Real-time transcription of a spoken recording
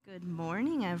Good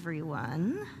morning,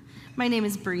 everyone. My name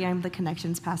is Bree. I'm the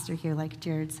Connections pastor here, like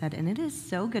Jared said, and it is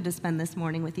so good to spend this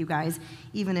morning with you guys,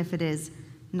 even if it is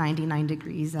 99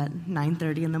 degrees at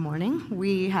 9:30 in the morning.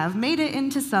 We have made it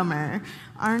into summer.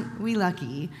 Aren't we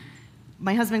lucky?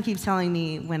 My husband keeps telling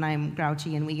me when I'm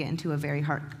grouchy and we get into a very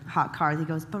hot car, he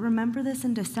goes, but remember this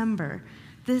in December.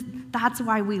 That's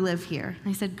why we live here. And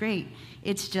I said, great,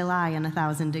 it's July and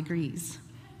 1,000 degrees.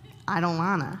 I don't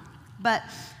wanna. But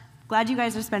glad you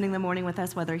guys are spending the morning with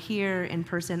us, whether here in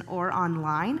person or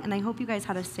online, and I hope you guys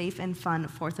had a safe and fun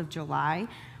 4th of July.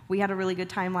 We had a really good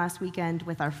time last weekend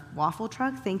with our waffle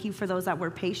truck. Thank you for those that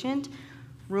were patient.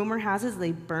 Rumor has it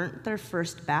they burnt their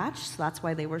first batch, so that's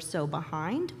why they were so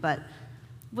behind, but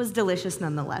was delicious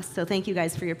nonetheless. So thank you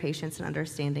guys for your patience and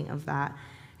understanding of that.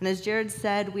 And as Jared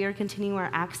said, we are continuing our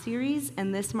Acts series,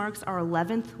 and this marks our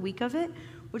 11th week of it,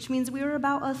 which means we are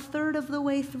about a third of the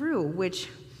way through, which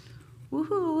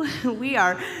woohoo, we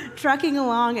are trucking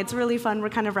along. It's really fun. We're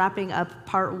kind of wrapping up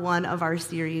part 1 of our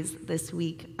series this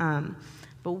week.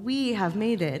 But we have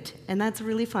made it, and that's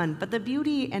really fun. But the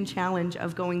beauty and challenge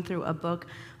of going through a book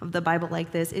of the Bible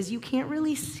like this is you can't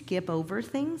really skip over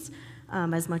things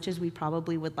as much as we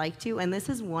probably would like to. And this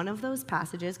is one of those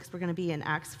passages, because we're going to be in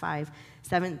Acts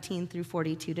 5:17 through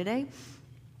 42 today.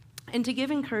 And to give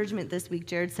encouragement this week,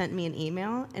 Jared sent me an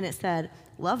email, and it said,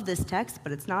 love this text,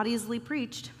 but it's not easily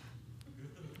preached.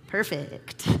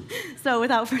 Perfect. So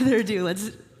without further ado,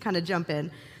 let's kind of jump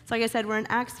in. So like I said, we're in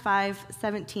Acts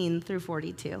 5:17 through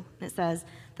 42. And it says,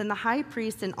 then the high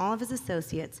priest and all of his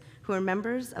associates, who were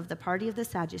members of the party of the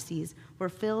Sadducees, were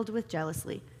filled with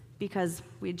jealousy, because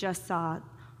we just saw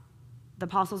the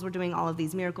apostles were doing all of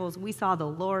these miracles. We saw the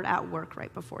Lord at work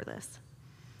right before this.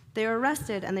 They were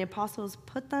arrested, and the apostles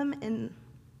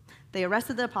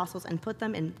arrested the apostles and put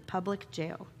them in public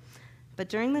jail. But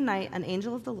during the night, an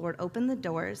angel of the Lord opened the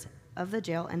doors of the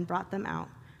jail and brought them out.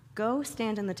 Go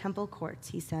stand in the temple courts,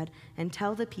 he said, and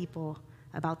tell the people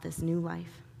about this new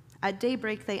life. At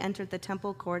daybreak, they entered the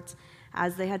temple courts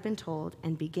as they had been told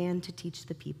and began to teach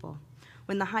the people.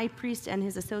 When the high priest and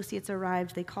his associates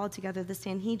arrived, they called together the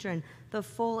Sanhedrin, the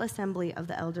full assembly of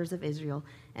the elders of Israel,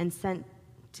 and sent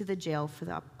to the jail for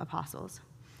the apostles.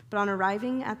 But on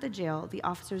arriving at the jail, the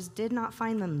officers did not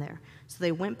find them there. So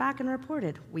they went back and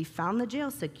reported, we found the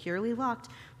jail securely locked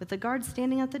with the guards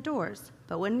standing at the doors.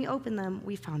 But when we opened them,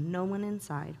 we found no one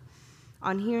inside.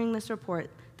 On hearing this report,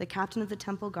 the captain of the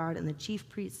temple guard and the chief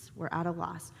priests were at a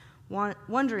loss,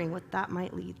 wondering what that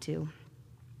might lead to.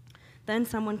 Then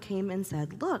someone came and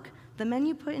said, look, the men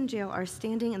you put in jail are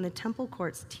standing in the temple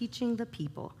courts teaching the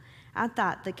people. At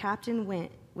that, the captain went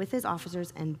with his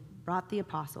officers and brought the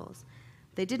apostles.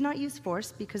 They did not use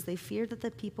force because they feared that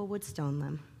the people would stone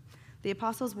them. The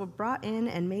apostles were brought in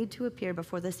and made to appear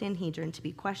before the Sanhedrin to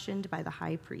be questioned by the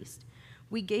high priest.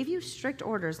 We gave you strict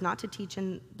orders not to teach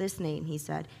in this name, he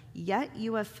said, yet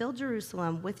you have filled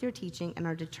Jerusalem with your teaching and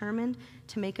are determined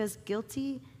to make us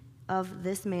guilty of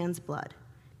this man's blood.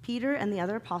 Peter and the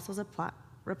other apostles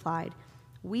replied,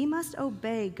 we must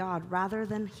obey God rather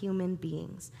than human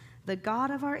beings. The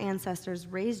God of our ancestors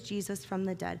raised Jesus from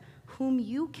the dead, whom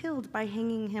you killed by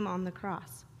hanging him on the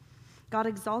cross. God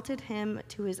exalted him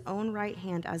to his own right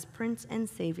hand as Prince and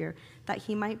Savior, that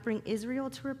he might bring Israel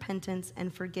to repentance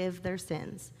and forgive their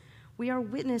sins. We are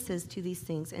witnesses to these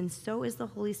things, and so is the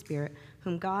Holy Spirit,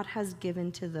 whom God has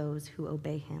given to those who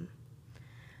obey him.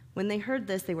 When they heard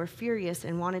this, they were furious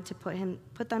and wanted to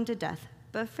put them to death.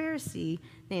 But a Pharisee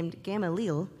named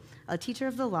Gamaliel, a teacher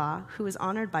of the law, who was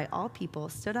honored by all people,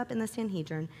 stood up in the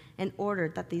Sanhedrin and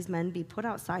ordered that these men be put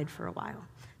outside for a while.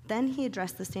 Then he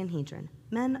addressed the Sanhedrin,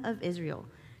 men of Israel,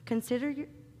 consider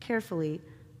carefully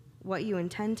what you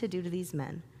intend to do to these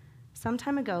men. Some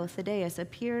time ago, Thaddeus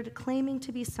appeared claiming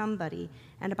to be somebody,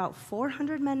 and about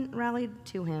 400 men rallied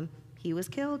to him. He was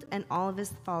killed, and all of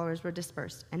his followers were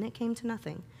dispersed, and it came to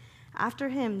nothing. After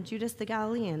him, Judas the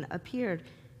Galilean appeared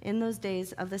in those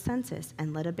days of the census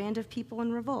and led a band of people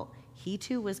in revolt. He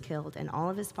too was killed, and all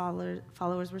of his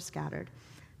followers were scattered.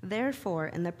 Therefore,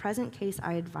 in the present case,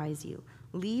 I advise you,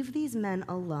 leave these men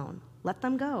alone. Let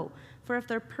them go, for if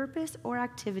their purpose or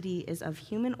activity is of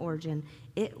human origin,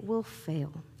 it will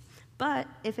fail. But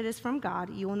if it is from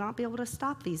God, you will not be able to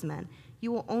stop these men.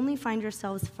 You will only find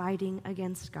yourselves fighting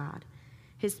against God.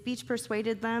 His speech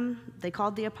persuaded them. They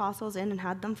called the apostles in and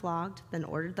had them flogged, then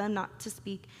ordered them not to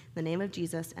speak the name of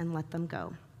Jesus and let them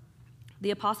go.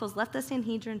 The apostles left the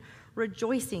Sanhedrin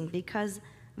rejoicing because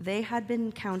they had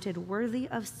been counted worthy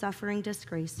of suffering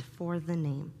disgrace for the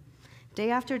name.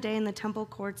 Day after day in the temple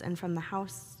courts and from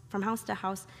house to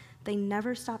house, they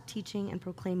never stopped teaching and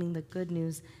proclaiming the good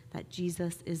news that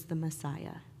Jesus is the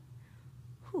Messiah.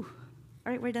 Whew.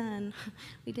 All right, we're done.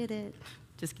 We did it.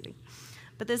 Just kidding.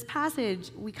 But this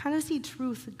passage, we kind of see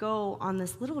truth go on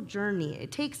this little journey.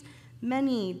 It takes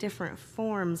many different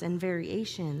forms and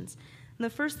variations. And the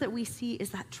first that we see is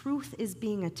that truth is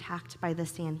being attacked by the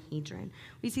Sanhedrin.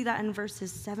 We see that in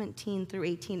verses 17 through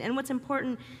 18. And what's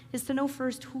important is to know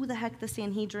first who the heck the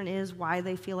Sanhedrin is, why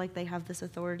they feel like they have this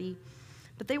authority.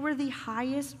 But they were the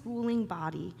highest ruling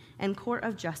body and court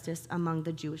of justice among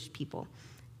the Jewish people.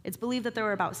 It's believed that there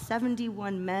were about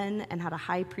 71 men and had a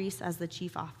high priest as the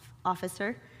chief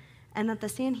officer, and that the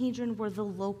Sanhedrin were the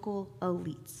local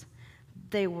elites.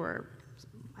 They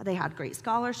had great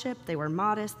scholarship, they were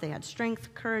modest, they had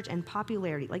strength, courage, and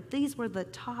popularity. Like, these were the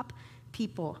top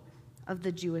people of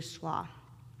the Jewish law.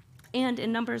 And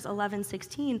in Numbers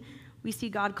 11:16, we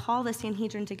see God call the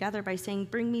Sanhedrin together by saying,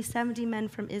 "Bring me 70 men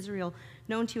from Israel,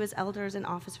 known to you as elders and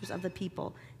officers of the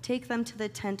people. Take them to the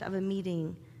tent of a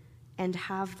meeting and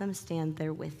have them stand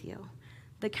there with you."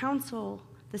 The council,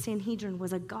 the Sanhedrin,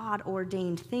 was a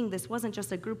God-ordained thing. This wasn't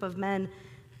just a group of men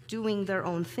doing their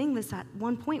own thing. This at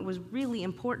one point was really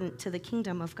important to the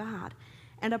kingdom of God.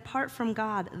 And apart from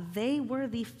God, they were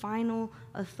the final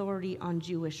authority on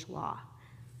Jewish law.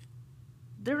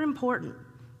 They're important.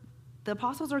 The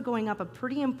apostles are going up a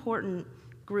pretty important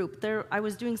group. I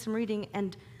was doing some reading,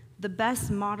 and the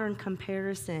best modern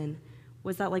comparison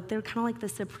was that they're kind of like the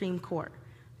Supreme Court.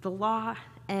 The law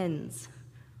ends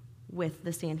with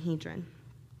the Sanhedrin.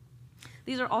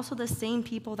 These are also the same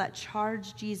people that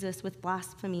charged Jesus with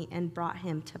blasphemy and brought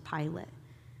him to Pilate.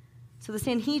 So the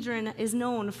Sanhedrin is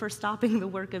known for stopping the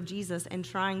work of Jesus and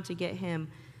trying to get him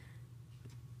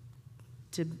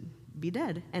to be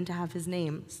dead and to have his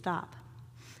name stop.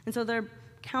 And so their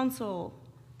council,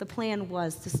 the plan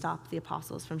was to stop the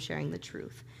apostles from sharing the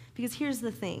truth. Because here's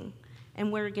the thing,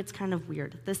 and where it gets kind of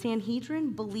weird. The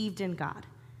Sanhedrin believed in God.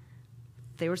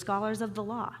 They were scholars of the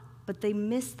law, but they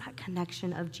missed that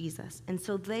connection of Jesus. And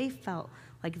so they felt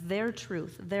like their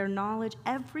truth, their knowledge,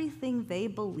 everything they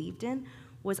believed in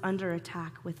was under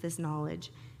attack with this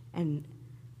knowledge and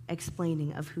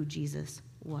explaining of who Jesus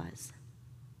was.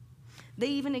 They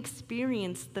even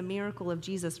experienced the miracle of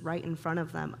Jesus right in front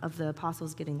of them, of the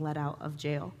apostles getting let out of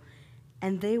jail.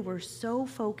 And they were so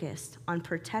focused on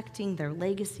protecting their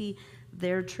legacy,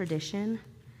 their tradition,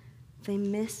 they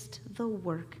missed the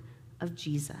work of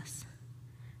Jesus.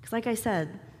 Because like I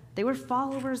said, they were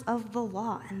followers of the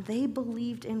law, and they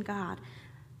believed in God,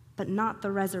 but not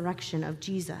the resurrection of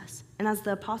Jesus. And as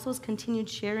the apostles continued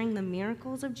sharing the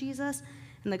miracles of Jesus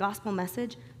and the gospel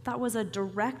message, that was a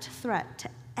direct threat to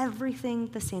everything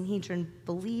the Sanhedrin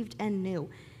believed and knew.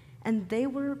 And they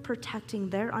were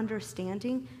protecting their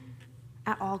understanding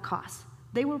at all costs.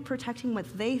 They were protecting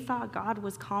what they thought God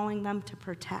was calling them to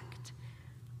protect.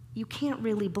 You can't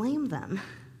really blame them.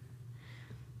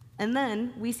 And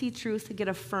then we see truth get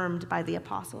affirmed by the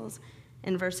apostles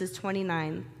in verses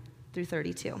 29 through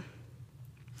 32. I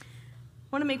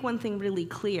want to make one thing really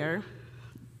clear.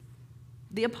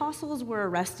 The apostles were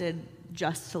arrested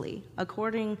justly.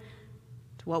 According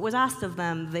to what was asked of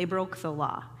them, they broke the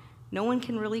law. No one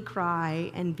can really cry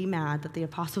and be mad that the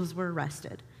apostles were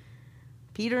arrested.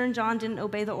 Peter and John didn't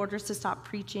obey the orders to stop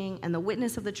preaching, and the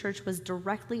witness of the church was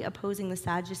directly opposing the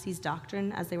Sadducees'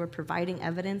 doctrine as they were providing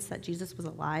evidence that Jesus was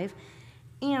alive,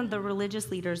 and the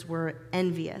religious leaders were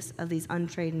envious of these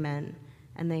untrained men,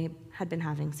 and they had been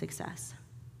having success.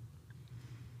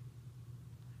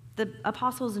 The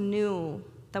apostles knew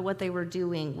that what they were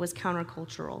doing was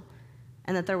countercultural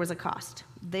and that there was a cost.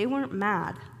 They weren't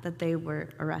mad that they were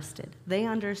arrested. They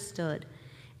understood,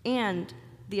 and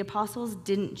the apostles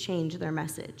didn't change their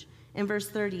message. In verse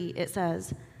 30, it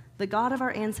says, "The God of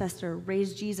our ancestor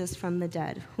raised Jesus from the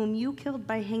dead, whom you killed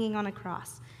by hanging on a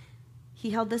cross.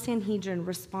 He held the Sanhedrin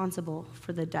responsible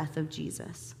for the death of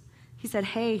Jesus." He said,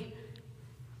 hey,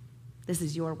 this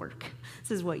is your work.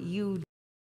 This is what you do.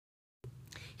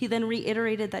 He then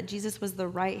reiterated that Jesus was the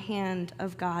right hand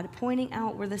of God, pointing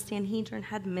out where the Sanhedrin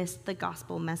had missed the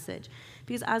gospel message.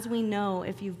 Because as we know,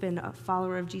 if you've been a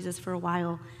follower of Jesus for a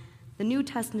while, the New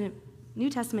Testament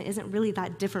isn't really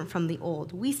that different from the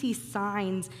Old. We see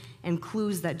signs and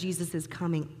clues that Jesus is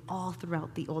coming all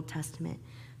throughout the Old Testament.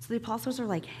 So the apostles are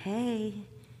like, hey,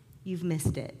 you've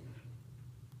missed it.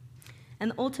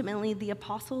 And ultimately, the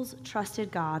apostles trusted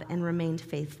God and remained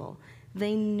faithful.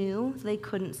 They knew they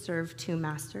couldn't serve two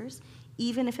masters,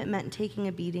 even if it meant taking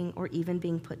a beating or even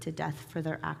being put to death for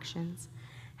their actions.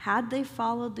 Had they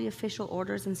followed the official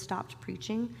orders and stopped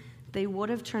preaching, they would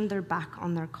have turned their back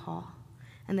on their call.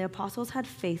 And the apostles had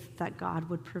faith that God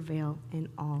would prevail in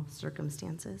all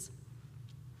circumstances.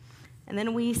 And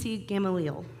then we see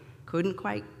Gamaliel. Couldn't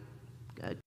quite,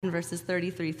 in verses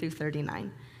 33 through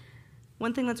 39.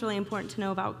 One thing that's really important to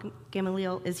know about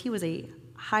Gamaliel is he was a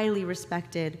highly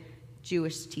respected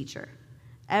Jewish teacher.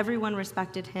 Everyone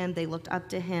respected him. They looked up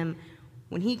to him.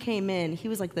 When he came in, he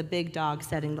was like the big dog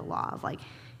setting the law of like,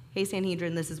 hey,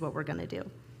 Sanhedrin, this is what we're going to do.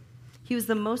 He was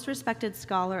the most respected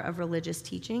scholar of religious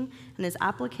teaching, and his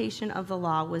application of the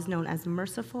law was known as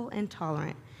merciful and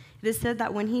tolerant. It is said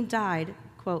that when he died,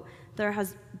 quote, there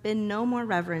has been no more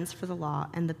reverence for the law,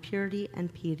 and the purity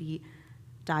and piety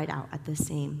died out at the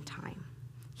same time.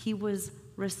 He was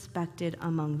respected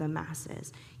among the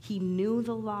masses. He knew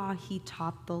the law, he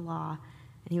taught the law,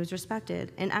 and he was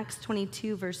respected. In Acts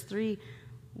 22, verse 3,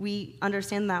 we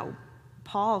understand that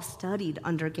Paul studied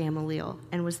under Gamaliel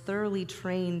and was thoroughly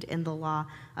trained in the law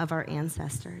of our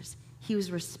ancestors. He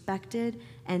was respected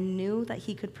and knew that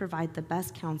he could provide the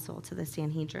best counsel to the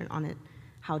Sanhedrin on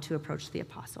how to approach the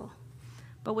apostle.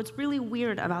 But what's really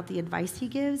weird about the advice he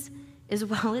gives is,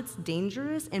 while it's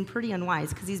dangerous and pretty unwise,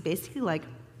 because he's basically like,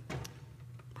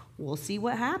 we'll see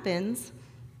what happens.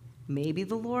 Maybe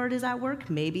the Lord is at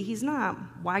work, maybe he's not.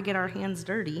 Why get our hands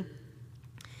dirty?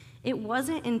 It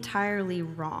wasn't entirely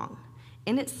wrong,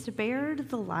 and it spared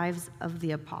the lives of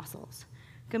the apostles.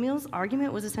 Gamaliel's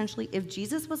argument was essentially, if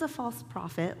Jesus was a false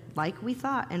prophet, like we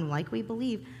thought and like we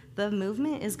believe, the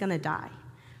movement is going to die.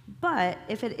 But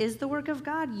if it is the work of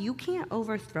God, you can't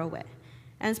overthrow it.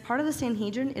 And as part of the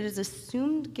Sanhedrin, it is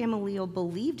assumed Gamaliel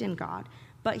believed in God,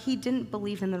 but he didn't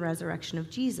believe in the resurrection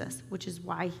of Jesus, which is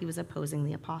why he was opposing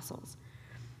the apostles.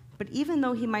 But even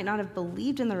though he might not have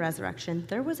believed in the resurrection,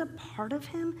 there was a part of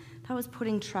him that was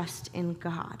putting trust in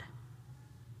God.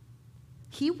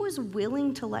 He was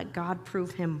willing to let God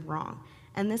prove him wrong,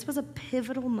 and this was a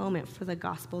pivotal moment for the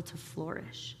gospel to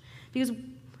flourish. Because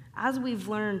as we've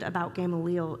learned about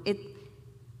Gamaliel,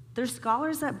 there's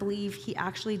scholars that believe he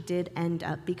actually did end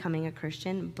up becoming a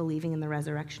Christian, believing in the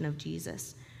resurrection of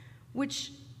Jesus,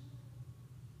 which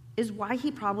is why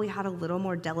he probably had a little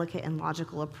more delicate and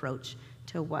logical approach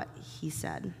to what he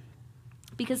said.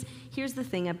 Because here's the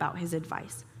thing about his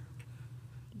advice.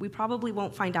 We probably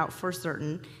won't find out for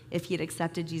certain if he had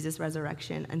accepted Jesus'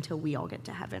 resurrection until we all get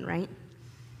to heaven, right?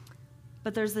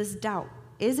 But there's this doubt.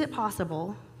 Is it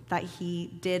possible that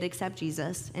he did accept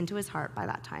Jesus into his heart by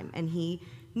that time, and he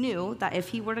knew that if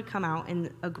he were to come out and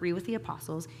agree with the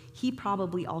apostles, he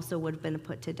probably also would have been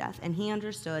put to death, and he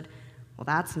understood, well,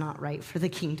 that's not right for the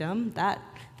kingdom, that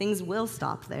things will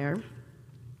stop there.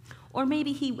 Or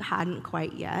maybe he hadn't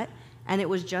quite yet, and it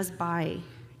was just by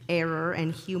error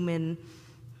and human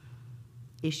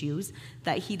issues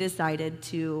that he decided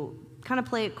to kind of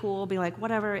play it cool, be like,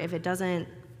 whatever, if it doesn't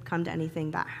come to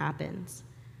anything, that happens.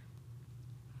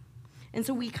 And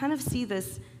so we kind of see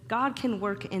this, God can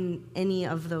work in any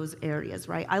of those areas,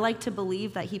 right? I like to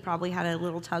believe that he probably had a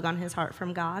little tug on his heart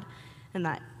from God and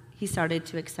that he started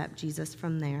to accept Jesus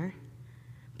from there.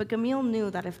 But Gamaliel knew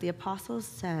that if the apostles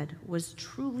said was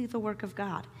truly the work of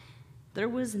God, there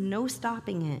was no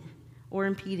stopping it or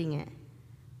impeding it.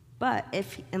 But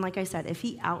like I said, if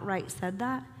he outright said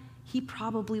that, he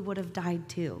probably would have died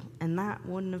too, and that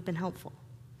wouldn't have been helpful.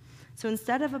 So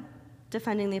instead of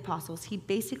defending the apostles, he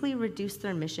basically reduced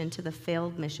their mission to the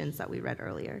failed missions that we read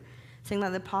earlier, saying that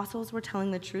the apostles were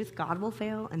telling the truth, God will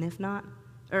fail, and if not,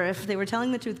 or if they were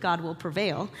telling the truth, God will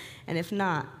prevail, and if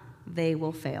not, they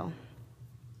will fail.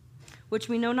 Which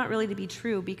we know not really to be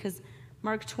true, because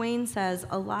Mark Twain says,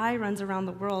 a lie runs around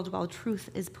the world while truth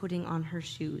is putting on her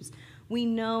shoes. We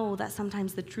know that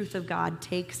sometimes the truth of God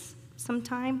takes some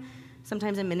time.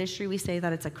 Sometimes in ministry we say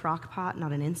that it's a crock pot,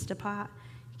 not an Instapot.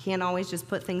 You can't always just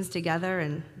put things together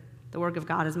and the work of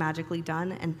God is magically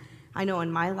done. And I know in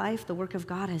my life, the work of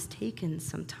God has taken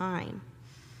some time.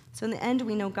 So in the end,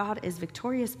 we know God is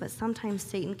victorious, but sometimes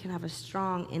Satan can have a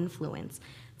strong influence.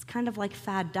 It's kind of like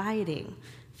fad dieting.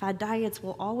 Fad diets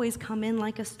will always come in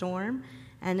like a storm,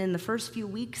 and in the first few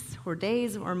weeks or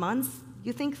days or months,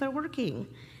 you think they're working.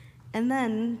 And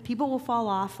then people will fall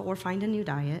off or find a new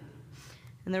diet.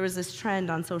 And there was this trend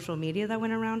on social media that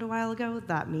went around a while ago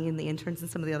that me and the interns and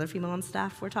some of the other female on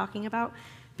staff were talking about,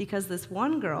 because this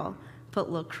one girl put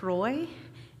LaCroix,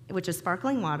 which is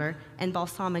sparkling water, and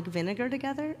balsamic vinegar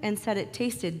together and said it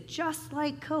tasted just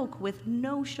like Coke with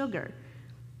no sugar.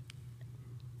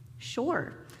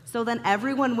 Sure. So then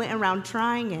everyone went around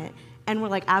trying it and were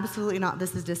like, absolutely not,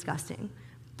 this is disgusting.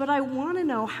 But I want to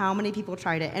know how many people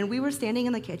tried it. And we were standing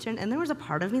in the kitchen, and there was a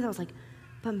part of me that was like,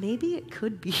 but maybe it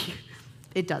could be.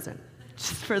 It doesn't,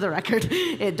 just for the record.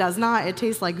 It does not. It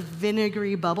tastes like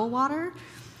vinegary bubble water,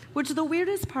 which the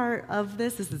weirdest part of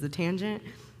this is a tangent,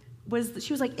 was that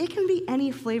she was like, it can be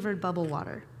any flavored bubble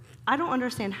water. I don't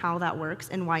understand how that works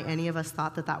and why any of us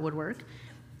thought that that would work.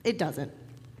 It doesn't.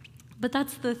 But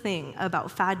that's the thing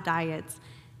about fad diets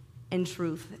and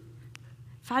truth.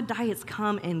 Fad diets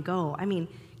come and go. I mean,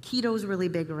 keto's really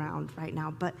big around right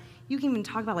now, but you can even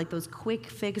talk about like those quick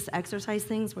fix exercise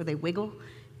things where they wiggle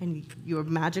and you're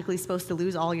magically supposed to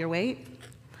lose all your weight.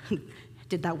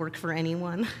 Did that work for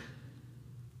anyone?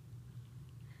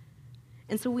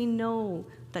 And so we know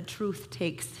that truth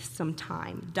takes some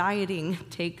time. Dieting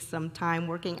takes some time.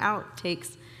 Working out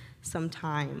takes some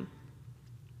time.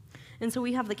 And so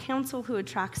we have the council who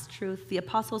attracts truth, the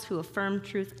apostles who affirm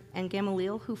truth, and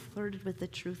Gamaliel who flirted with the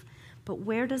truth. But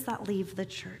where does that leave the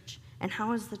church? And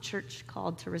how is the church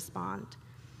called to respond?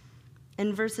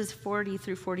 In verses 40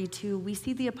 through 42, we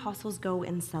see the apostles go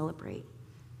and celebrate.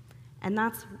 And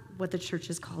that's what the church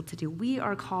is called to do. We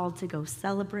are called to go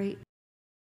celebrate.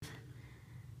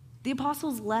 The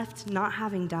apostles left not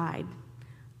having died,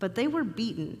 but they were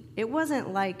beaten. It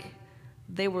wasn't like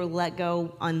they were let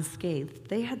go unscathed.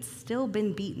 They had still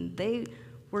been beaten. They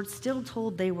were still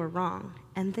told they were wrong,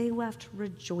 and they left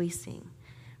rejoicing.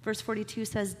 Verse 42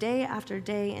 says, day after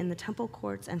day in the temple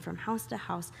courts and from house to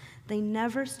house, they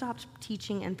never stopped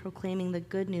teaching and proclaiming the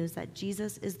good news that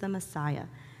Jesus is the Messiah.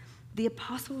 The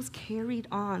apostles carried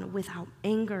on without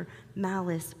anger,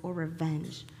 malice, or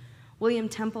revenge. William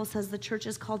Temple says the church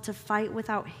is called to fight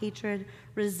without hatred,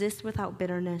 resist without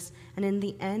bitterness, and in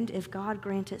the end, if God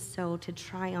grant it so, to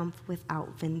triumph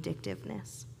without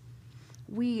vindictiveness.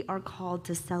 We are called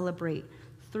to celebrate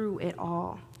through it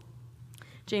all.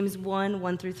 James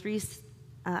 1:1-3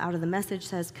 out of the Message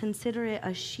says, consider it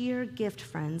a sheer gift,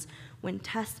 friends, when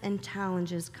tests and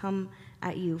challenges come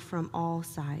at you from all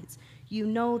sides. You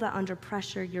know that under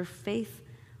pressure, your faith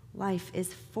life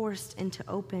is forced into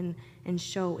open and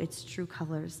show its true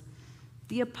colors.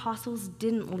 The apostles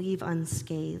didn't leave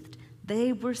unscathed.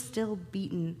 They were still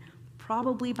beaten,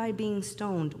 probably by being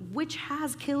stoned, which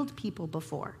has killed people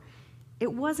before.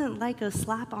 It wasn't like a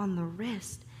slap on the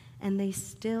wrist, and they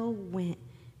still went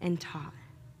and taught.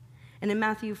 And in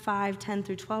Matthew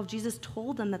 5:10-12, Jesus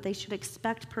told them that they should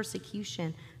expect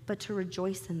persecution, but to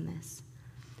rejoice in this.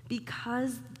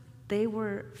 Because they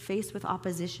were faced with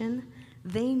opposition,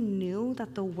 they knew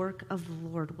that the work of the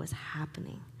Lord was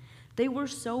happening. They were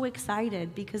so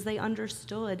excited because they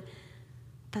understood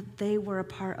that they were a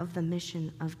part of the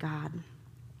mission of God.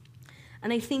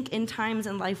 And I think in times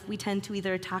in life, we tend to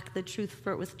either attack the truth,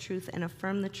 flirt with truth, and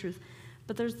affirm the truth.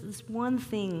 But there's this one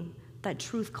thing that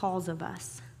truth calls of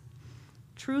us.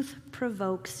 Truth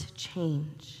provokes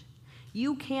change.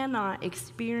 You cannot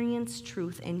experience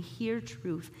truth and hear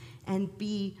truth and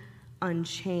be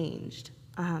unchanged.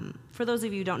 For those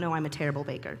of you who don't know, I'm a terrible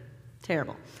baker.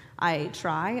 Terrible. I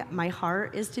try. My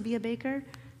heart is to be a baker.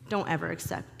 Don't ever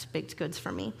accept baked goods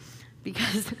from me.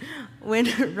 Because when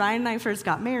Ryan and I first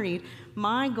got married,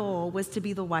 my goal was to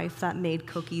be the wife that made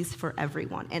cookies for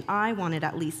everyone. And I wanted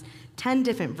at least 10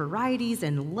 different varieties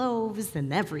and loaves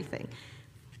and everything.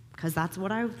 Because that's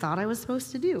what I thought I was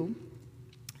supposed to do.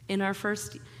 In our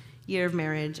first year of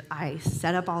marriage, I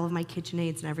set up all of my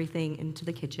KitchenAids and everything into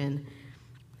the kitchen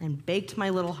and baked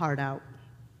my little heart out.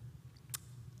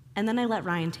 And then I let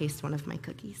Ryan taste one of my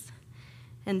cookies.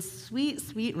 And sweet,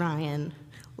 sweet Ryan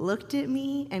looked at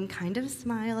me and kind of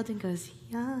smiled and goes,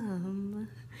 yum.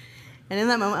 And in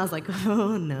that moment, I was like,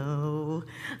 oh no,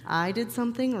 I did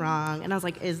something wrong. And I was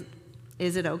like, is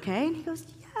it okay? And he goes,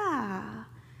 yeah. I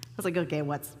was like, okay,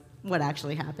 what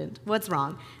actually happened? What's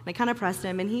wrong? And I kind of pressed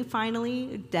him, and he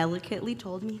finally delicately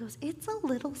told me, he goes, it's a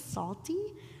little salty.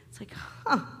 It's like,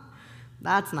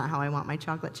 that's not how I want my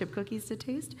chocolate chip cookies to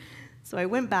taste. So I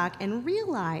went back and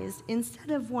realized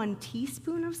instead of 1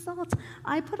 teaspoon of salt,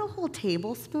 I put a whole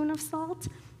tablespoon of salt.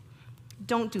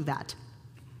 Don't do that.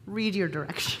 Read your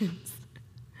directions.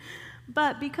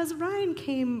 But because Ryan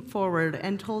came forward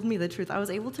and told me the truth, I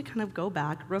was able to kind of go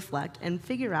back, reflect, and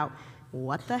figure out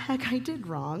what the heck I did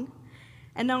wrong.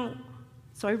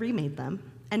 So I remade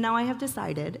them. And now I have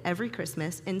decided every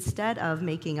Christmas, instead of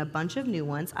making a bunch of new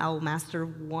ones, I'll master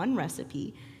one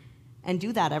recipe and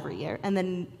do that every year. And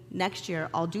then next year,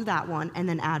 I'll do that one and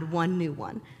then add one new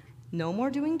one. No more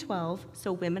doing 12,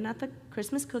 so women at the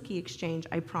Christmas cookie exchange,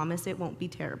 I promise it won't be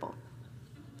terrible.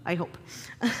 I hope.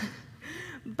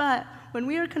 But when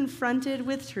we are confronted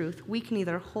with truth, we can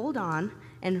either hold on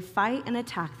and fight and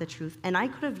attack the truth. And I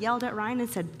could have yelled at Ryan and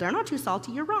said, they're not too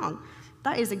salty, you're wrong.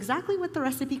 That is exactly what the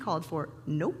recipe called for.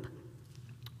 Nope.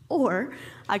 Or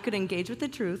I could engage with the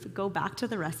truth, go back to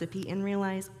the recipe, and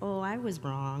realize, oh, I was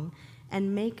wrong,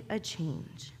 and make a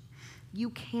change.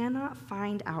 You cannot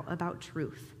find out about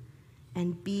truth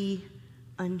and be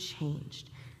unchanged.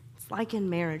 It's like in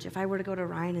marriage. If I were to go to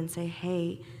Ryan and say,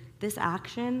 hey, this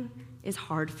action is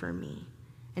hard for me,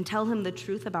 and tell him the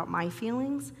truth about my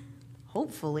feelings,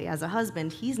 hopefully, as a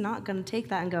husband, he's not going to take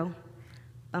that and go,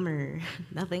 bummer,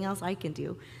 nothing else I can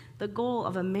do. The goal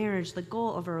of a marriage, the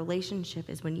goal of a relationship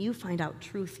is when you find out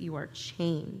truth, you are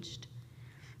changed.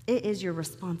 It is your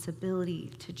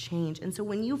responsibility to change. And so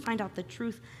when you find out the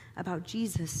truth about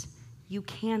Jesus, you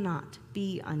cannot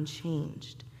be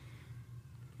unchanged.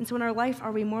 And so in our life,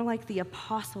 are we more like the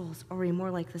apostles or are we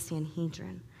more like the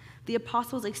Sanhedrin? The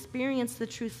apostles experienced the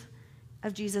truth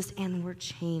of Jesus and were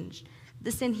changed.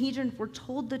 The Sanhedrin were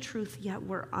told the truth, yet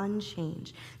were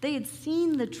unchanged. They had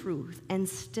seen the truth and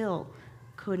still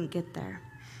couldn't get there.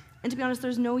 And to be honest,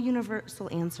 there's no universal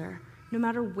answer. No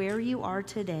matter where you are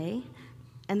today,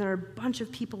 and there are a bunch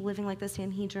of people living like the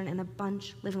Sanhedrin and a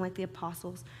bunch living like the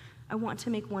apostles, I want to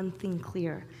make one thing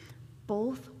clear.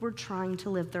 Both were trying to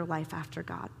live their life after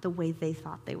God the way they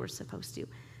thought they were supposed to.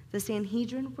 The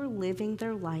Sanhedrin were living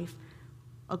their life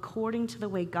according to the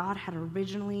way God had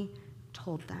originally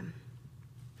told them.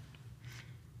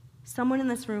 Someone in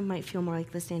this room might feel more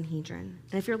like the Sanhedrin.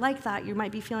 And if you're like that, you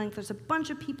might be feeling like there's a bunch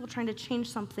of people trying to change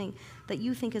something that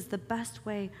you think is the best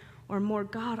way or more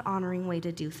God-honoring way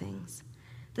to do things.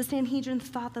 The Sanhedrin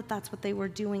thought that that's what they were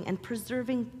doing, and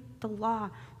preserving the law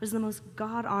was the most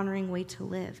God-honoring way to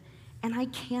live. And I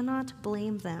cannot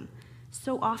blame them.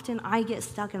 So often I get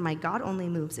stuck in my God only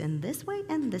moves in this way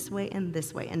and this way and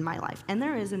this way in my life. And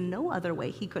there is no other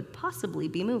way he could possibly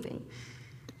be moving.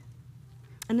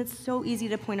 And it's so easy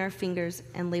to point our fingers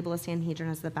and label a Sanhedrin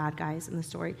as the bad guys in the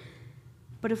story.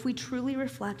 But if we truly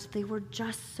reflect, they were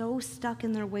just so stuck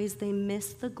in their ways, they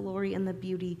missed the glory and the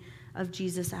beauty of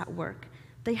Jesus at work.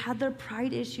 They had their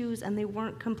pride issues and they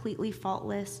weren't completely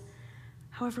faultless.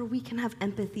 However, we can have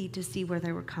empathy to see where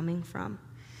they were coming from.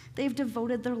 They've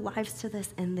devoted their lives to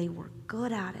this and they were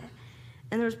good at it.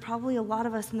 And there's probably a lot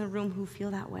of us in the room who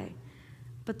feel that way.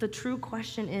 But the true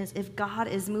question is, if God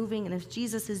is moving and if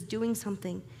Jesus is doing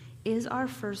something, is our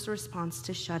first response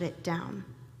to shut it down?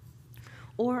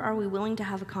 Or are we willing to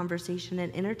have a conversation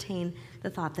and entertain the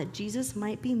thought that Jesus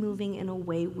might be moving in a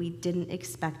way we didn't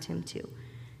expect him to?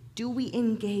 Do we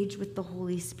engage with the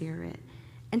Holy Spirit?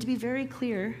 And to be very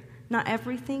clear, not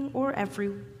everything or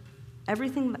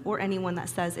anyone that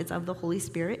says it's of the Holy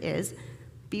Spirit is.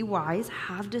 Be wise,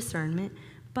 have discernment,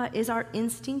 but is our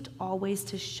instinct always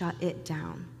to shut it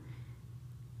down?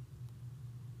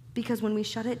 Because when we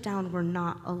shut it down, we're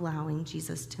not allowing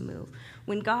Jesus to move.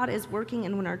 When God is working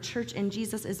and when our church and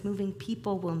Jesus is moving,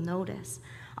 people will notice.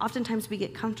 Oftentimes we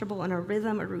get comfortable in a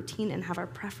rhythm, a routine, and have our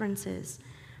preferences.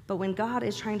 But when God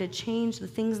is trying to change the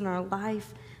things in our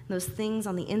life, those things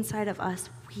on the inside of us,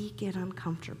 we get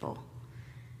uncomfortable.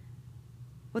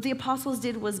 What the apostles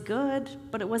did was good,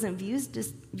 but it wasn't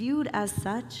viewed as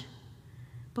such.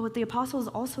 But what the apostles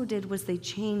also did was they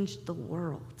changed the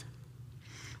world.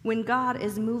 When God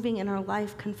is moving in our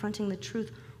life, confronting the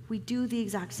truth, we do the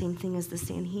exact same thing as the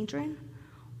Sanhedrin,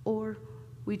 or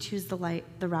we choose the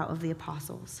route of the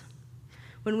apostles.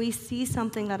 When we see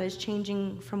something that is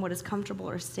changing from what is comfortable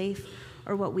or safe,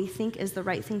 or what we think is the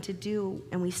right thing to do,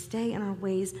 and we stay in our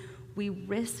ways, we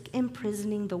risk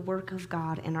imprisoning the work of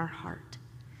God in our heart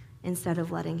instead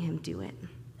of letting him do it.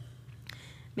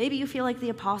 Maybe you feel like the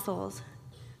apostles,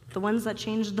 the ones that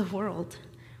changed the world.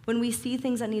 When we see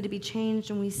things that need to be changed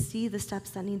and we see the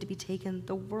steps that need to be taken,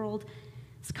 the world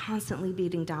is constantly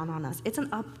beating down on us. It's an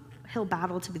uphill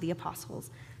battle to be the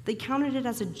apostles. They counted it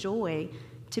as a joy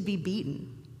to be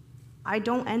beaten. I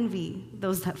don't envy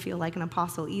those that feel like an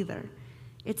apostle either.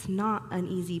 It's not an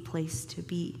easy place to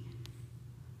be.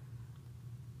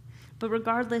 But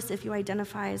regardless if you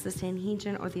identify as the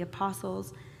Sanhedrin or the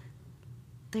apostles,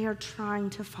 they are trying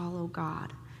to follow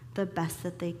God the best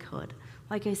that they could.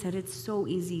 Like I said, it's so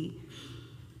easy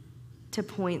to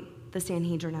point the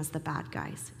Sanhedrin as the bad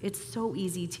guys. It's so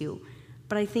easy to.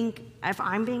 But I think, if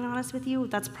I'm being honest with you,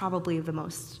 that's probably the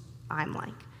most I'm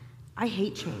like. I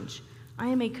hate change. I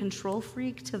am a control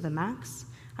freak to the max.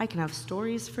 I can have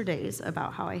stories for days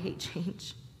about how I hate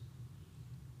change.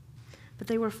 But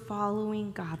they were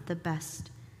following God the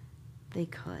best they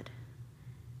could.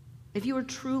 If you are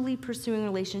truly pursuing a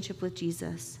relationship with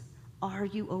Jesus, are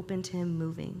you open to him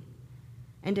moving?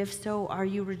 And if so, are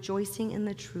you rejoicing in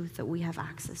the truth that we have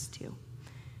access to?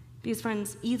 Because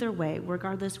friends, either way,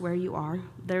 regardless where you are,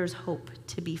 there's hope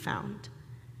to be found.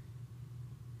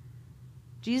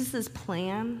 Jesus'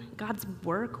 plan, God's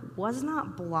work, was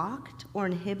not blocked or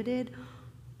inhibited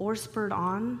or spurred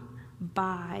on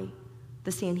by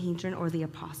the Sanhedrin or the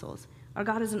apostles. Our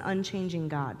God is an unchanging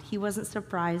God. He wasn't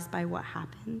surprised by what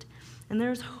happened. And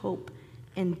there's hope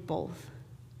in both.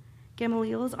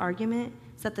 Gamaliel's argument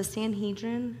is that the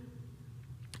Sanhedrin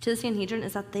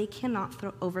is that they cannot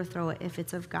overthrow it if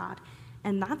it's of God.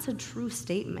 And that's a true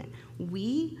statement.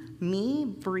 Bree,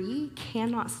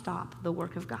 cannot stop the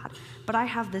work of God. But I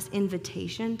have this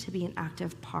invitation to be an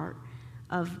active part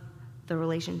of the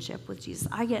relationship with Jesus.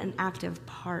 I get an active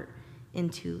part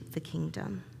into the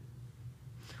kingdom.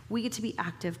 We get to be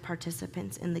active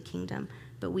participants in the kingdom,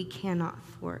 but we cannot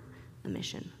thwart the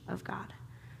mission of God.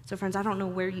 So friends, I don't know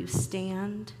where you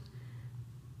stand,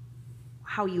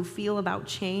 how you feel about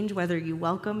change, whether you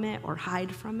welcome it or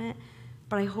hide from it,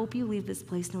 but I hope you leave this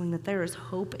place knowing that there is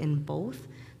hope in both.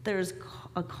 There's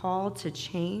a call to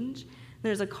change.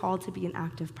 There's a call to be an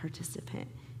active participant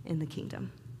in the kingdom.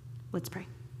 Let's pray.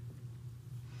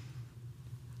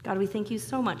 God, we thank you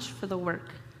so much for the work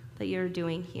that you're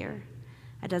doing here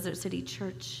at Desert City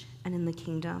Church and in the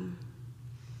kingdom.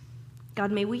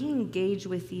 God, may we engage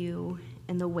with you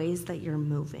in the ways that you're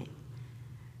moving.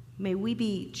 May we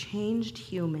be changed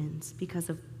humans because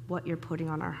of what you're putting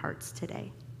on our hearts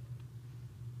today.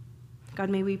 God,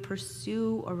 may we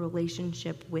pursue a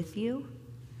relationship with you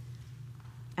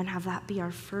and have that be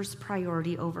our first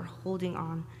priority over holding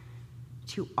on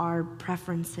to our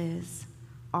preferences,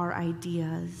 our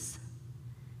ideas,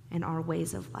 and our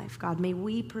ways of life. God, may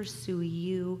we pursue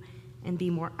you and be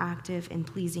more active in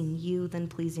pleasing you than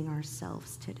pleasing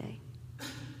ourselves today.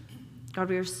 God,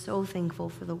 we are so thankful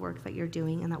for the work that you're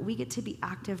doing and that we get to be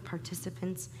active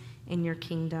participants in your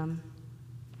kingdom.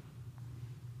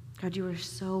 God, you are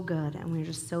so good, and we're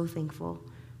just so thankful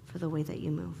for the way that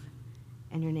you move.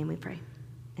 In your name we pray.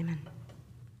 Amen.